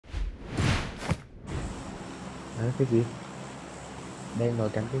Hả, cái gì? Đang ngồi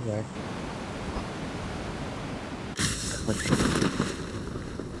cạnh cái quạt. Mình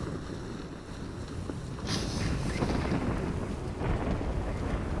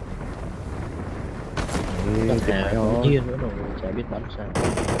Chắc tìm thà mày có thôi. nhiên nữa rồi chả biết bắn sao.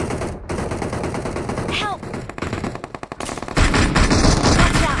 Help!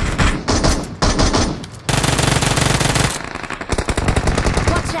 Watch out!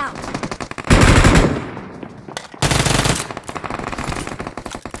 Watch out!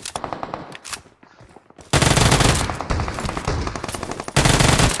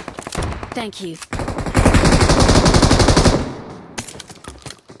 Thank you.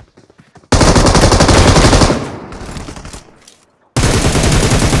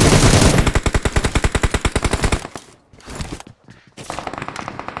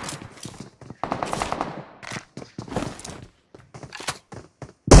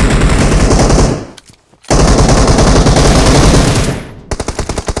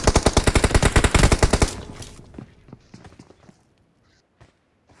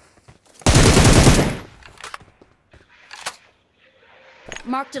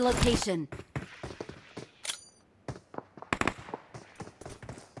 Marked a location.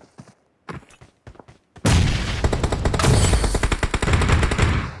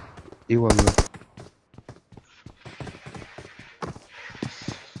 Yêu qua người.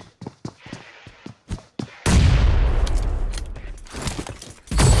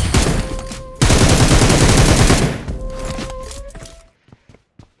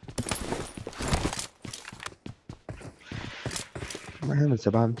 Má mình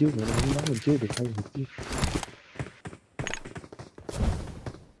spam trước nữa, nó không bắn mình trước được hay gì chứ.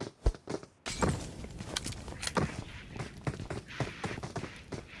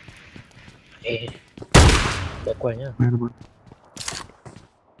 Ê, để quay nhá. Má nó bắn.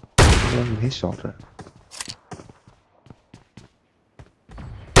 Mình hết sọt rồi.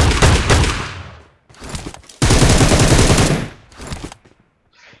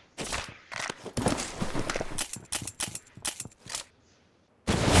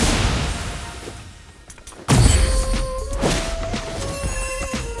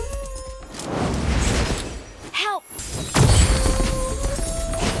 Help!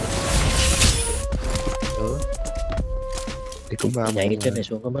 Ừ, Thì cũng ba nhảy cái chân này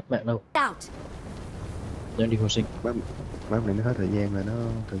xuống có mất mạng đâu. Out! Nên đi hồi sinh. má này nó hết thời gian là nó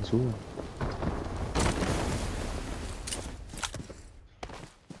tự xuống rồi.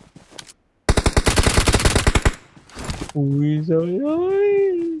 Ui giời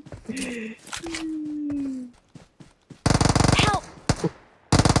ơi. Help!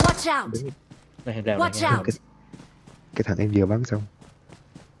 Watch out! Đứng này rào này Watch nghe. out! Cái thằng em vừa bắn xong.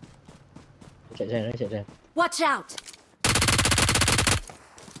 Chạy ra đấy, chạy ra. Watch out!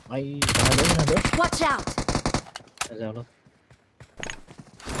 Mày hai đứa. Watch out! Chạy rào luôn.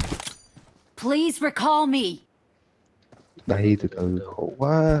 Please recall me. Đây từ từ khổ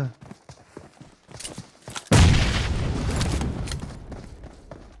quá.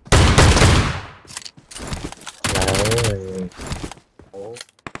 Rồi. Ồ.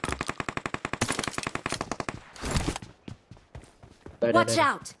 Đây, đây, đây.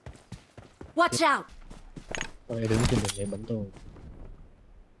 Watch out! Watch out! Con này đứng trên đường này bắn tôi.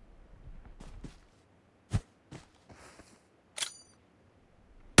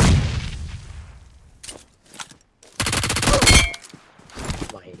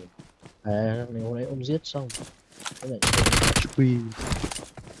 Mày à, nếu hôm nay ông giết xong cái này Ui.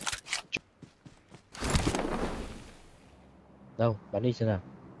 đâu bắn đi xem nào.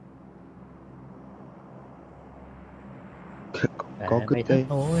 Có Bay cái thấp đây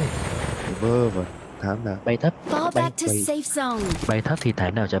thôi. vơ và thám nào. Bay thấp. Fall Bay, back to bay. safe zone. bay thấp thì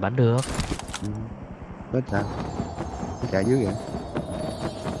thải nào chả bắn được. Ừ. Hết sao? Nó chạy dưới vậy.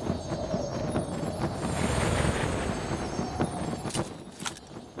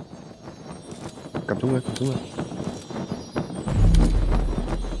 Cầm súng lên, cầm súng lên.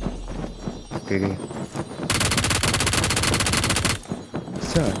 Kìa kìa.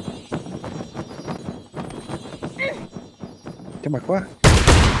 Sao? Cái mặt quá.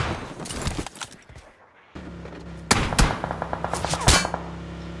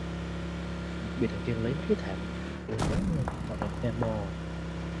 Bị thằng kia lấy cái thảm. Hoặc là phe bò.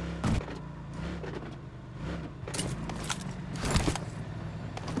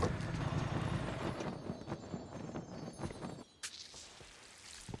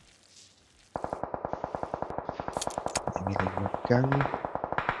 Thì mình một căng.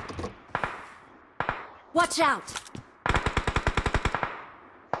 Watch out!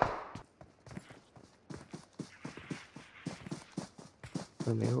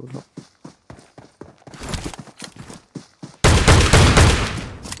 Nếu nó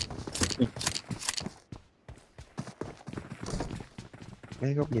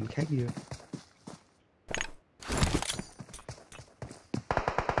Cái góc nhìn khác chưa?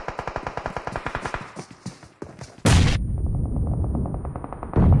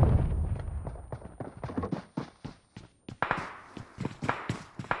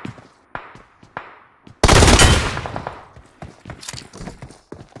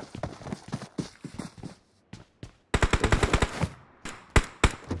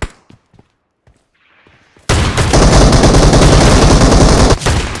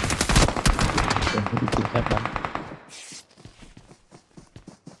 Đừng có bị tìm phép bắn.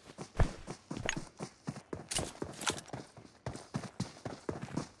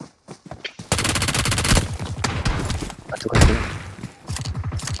 À, tôi coi.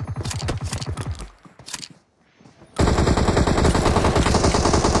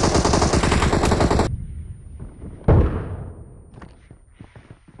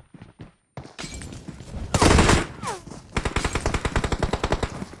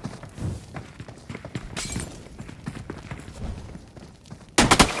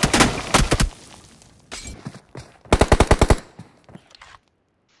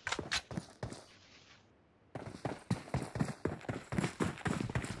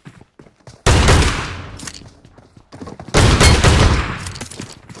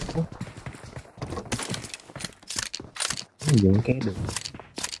 Dựng cái được.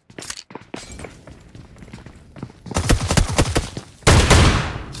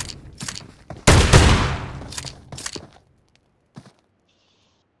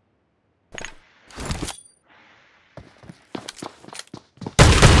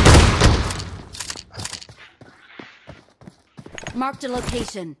 Marked a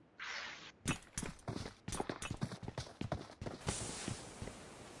location.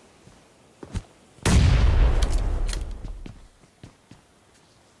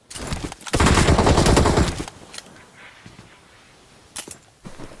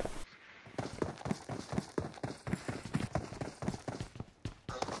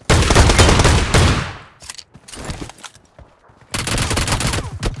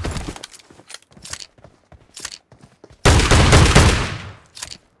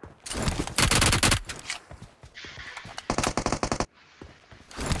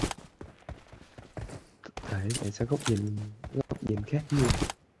 Tại sao góc nhìn khác chưa?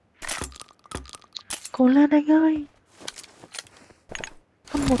 Cố lên anh ơi.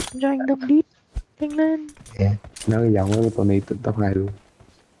 Tầm 1 cho anh đâm đít. Nhanh lên. Nó giọng với tụi này tập 2 luôn.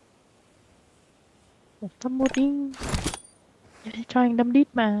 Tầm 1 đi. Cho anh đâm đít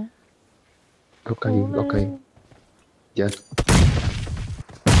mà. Ok, Cố ok. lên. Dạ.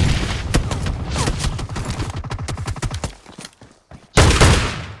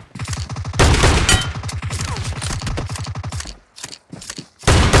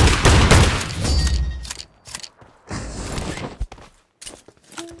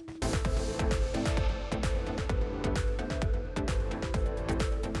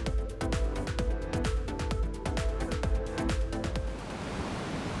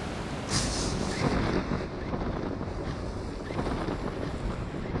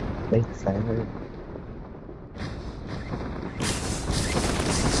 Đây, sáng hơn.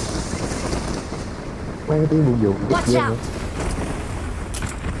 Mấy cái tiếng buồn dụ. Watch out!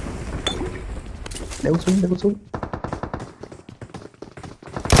 Đéo xuống. Xuống.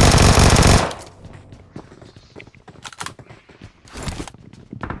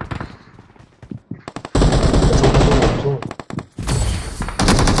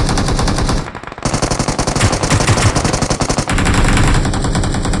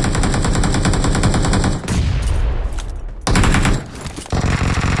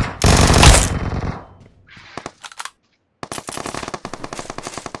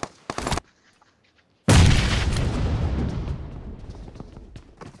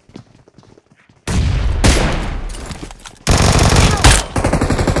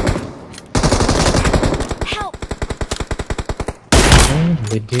 Help!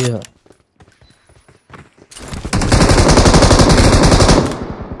 Bên kia.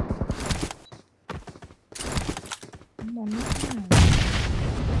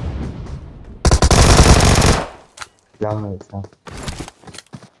 Rồi sao?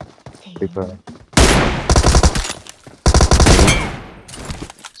 Tuyệt vời.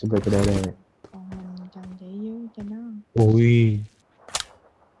 Xuống về cái đây. Còn mình cần chạy dưới cho nó. Ui.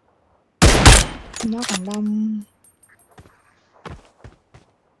 Nó còn đông.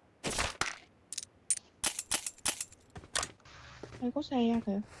 Đây có xe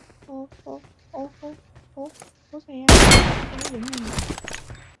kìa. Có xe. Nó vẫn này.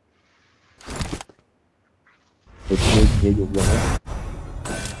 Dễ dùng rồi đó.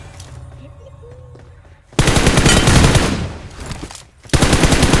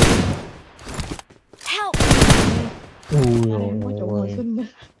 tin nữa.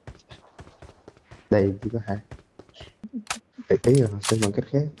 Đây chỉ có hai. Ý là họ sẽ bằng cách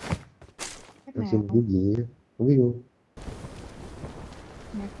khác. Cách Họ nào? sẽ bằng cái gì á, không biết luôn.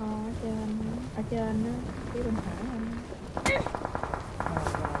 Nhà kho ở trên, ở trên á, phía bên phải anh.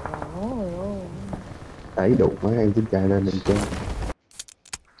 Rồi. Ấy đụng má em tính chạy lên mình chơi.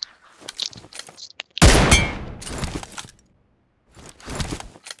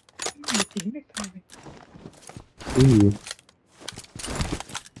 Một tiếng được thôi. Cái gì?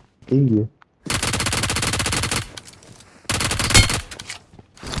 Cái gì?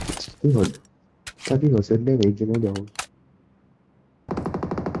 Cái hồi sao cái hồi sinh đấy bị cho nó đồ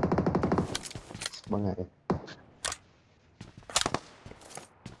bằng này.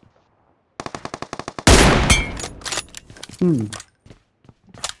 Hmm.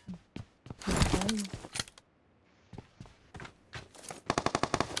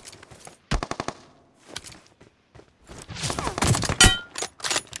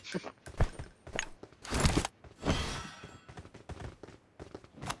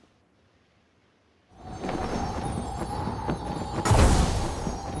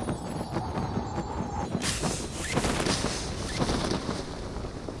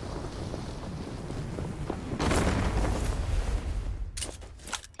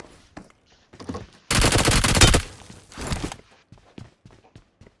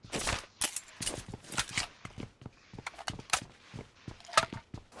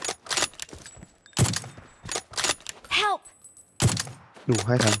 Help! Đủ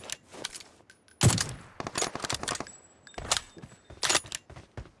hai thằng.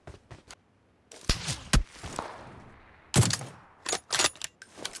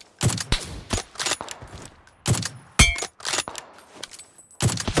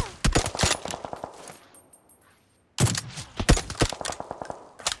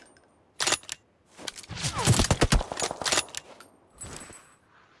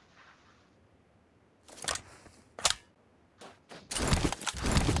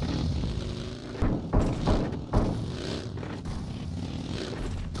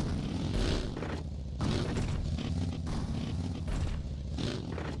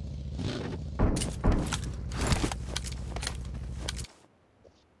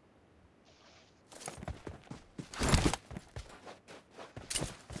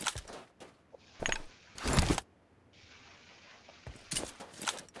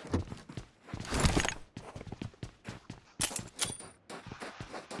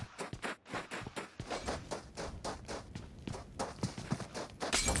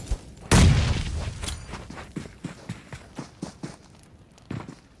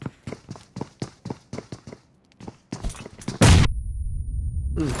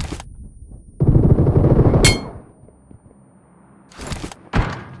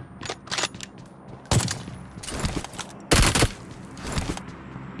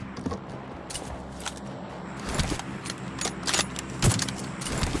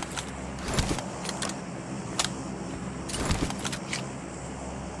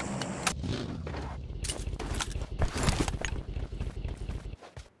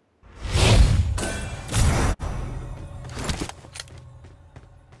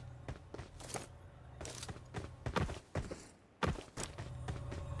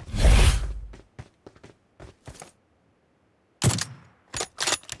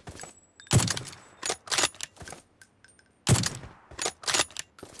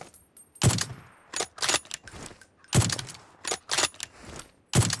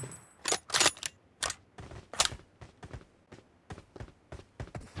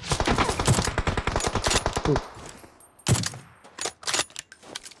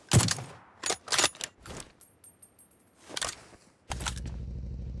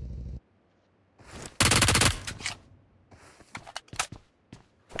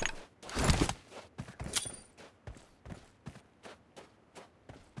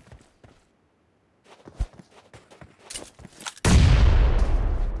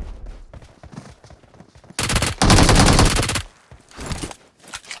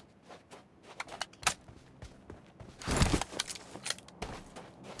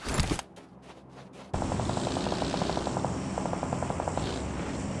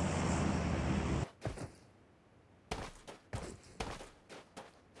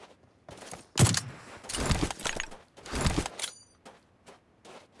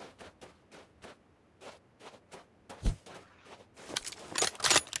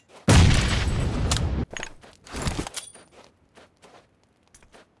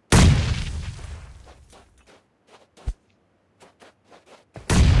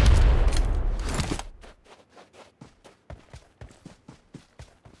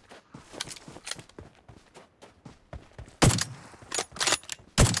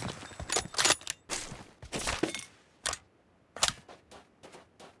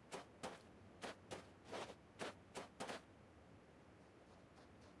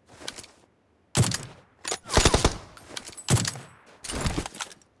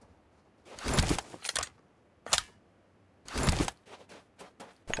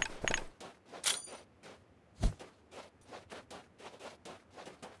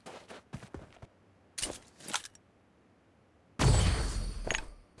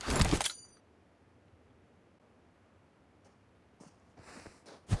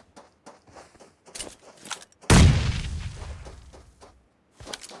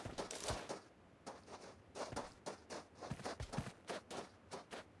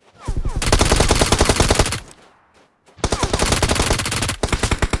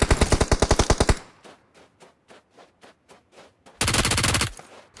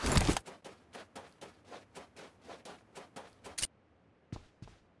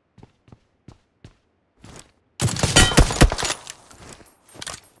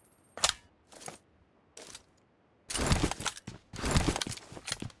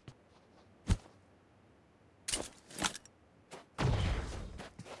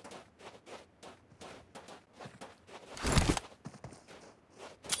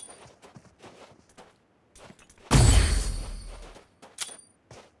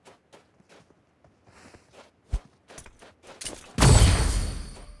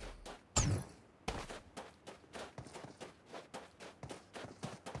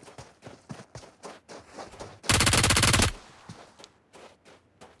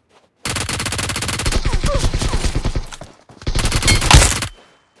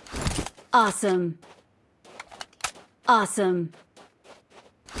 Awesome. Awesome.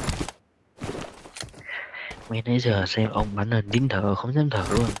 Mấy nãy giờ xem ông bắn là nín thở không dám thở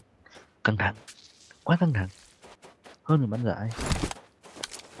luôn. Căng thẳng, quá căng thẳng. Hơn là bắn giải.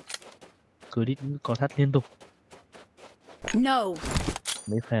 Cứ đít co thắt liên tục. No.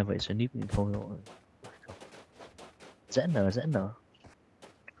 Mấy pha vậy sẽ níp thì thôi rồi. Dễ nở.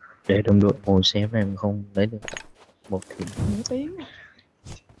 Để đồng đội ngồi xem em không lấy được một thì nửa tiếng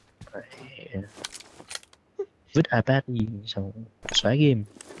phải vứt iPad đi xong xóa game.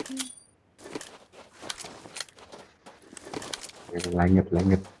 Lại nghịch rồi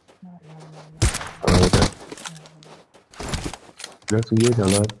rớt xuống dưới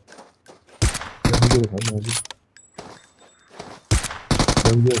rồi lên, rớt xuống dưới khỏi lên đi,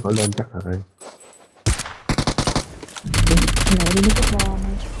 rớt xuống dưới khỏi lên chắc là rồi. lại đi mấy cái bom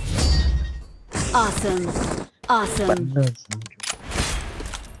này. Awesome. Awesome. Bắn lên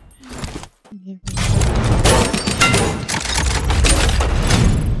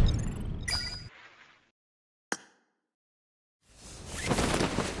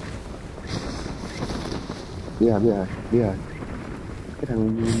Biết rồi cái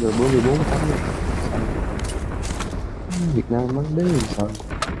thằng 44 8 Việt Nam bắn đế sao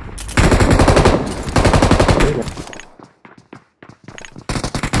đấy là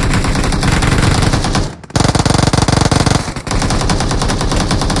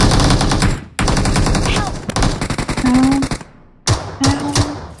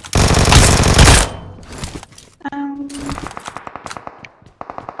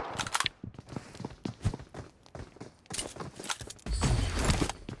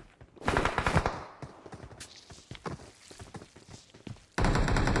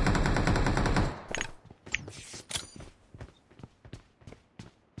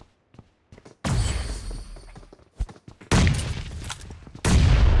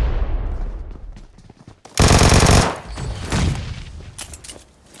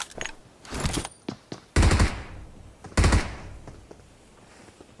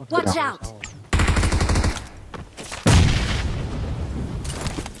Watch out.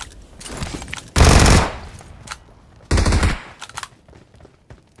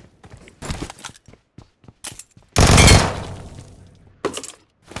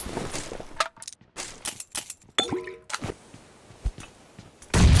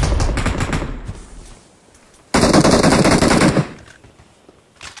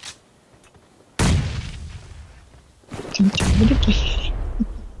 Chậm mới đứt rồi.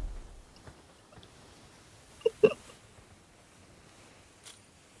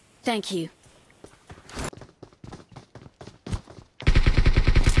 Thank you.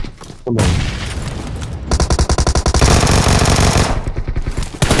 come on.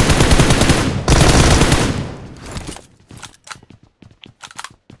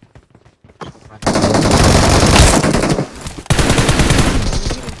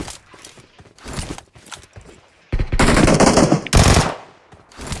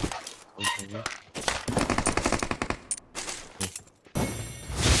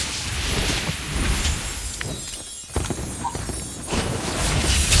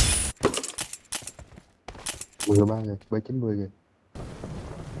 Mười ba rồi, B90 rồi.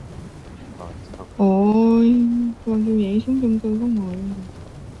 Rồi, sao? Ôi con như vậy xuống chung cư có người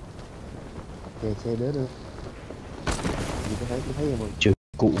Kè xe đến nữa. Gì có thấy em không? trừ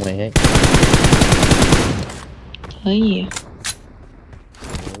cụ này ấy. thấy gì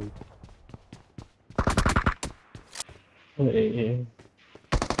Trời ơi.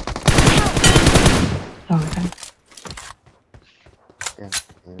 rồi ta Kè,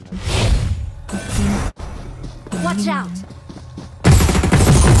 kè lại. Watch out.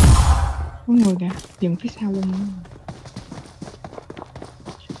 có người kìa dừng phía sau luôn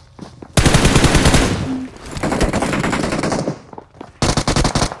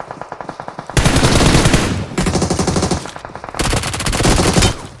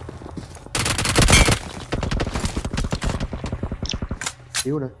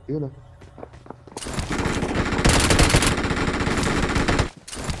Yếu nè.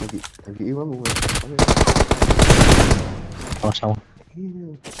 Thằng chị yếu lắm luôn rồi. Xong đây ôi rồi.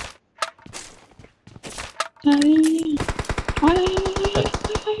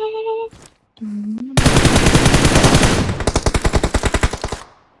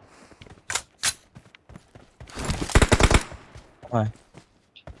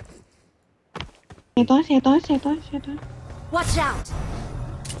 xe tới Watch out.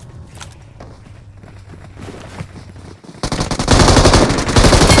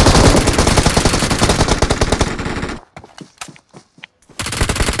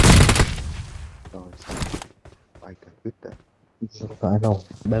 Rồi xong. Ai cần biết đấy. Phải đâu,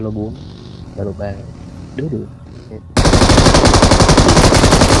 ba lô 4 Ba lô ba đứa được.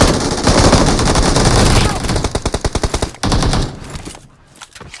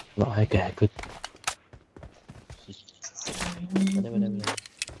 Loại cả cực. Bên đây.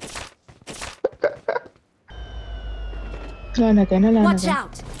 Lên rồi kìa, nó lên rồi Watch kìa.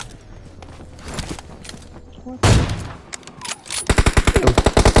 out!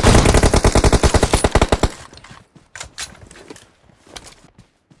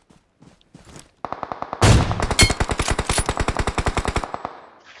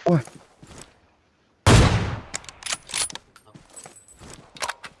 Ui.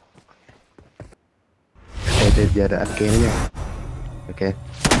 Đây, giờ là anh kia đó nha. Ok.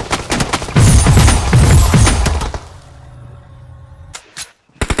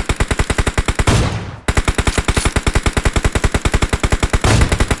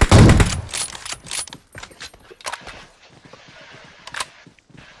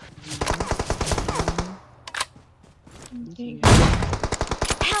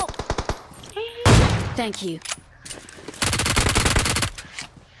 Help! Thank you.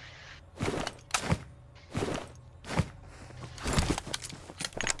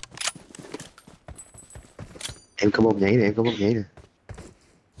 Em có một nhảy nè, em có một nhảy nè.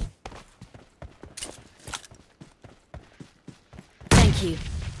 Thank you.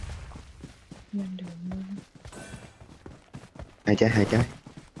 Lên đường luôn. Hai trái.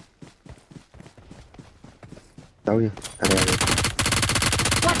 Đâu nha? À, đây.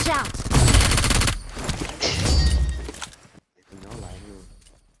 Watch out!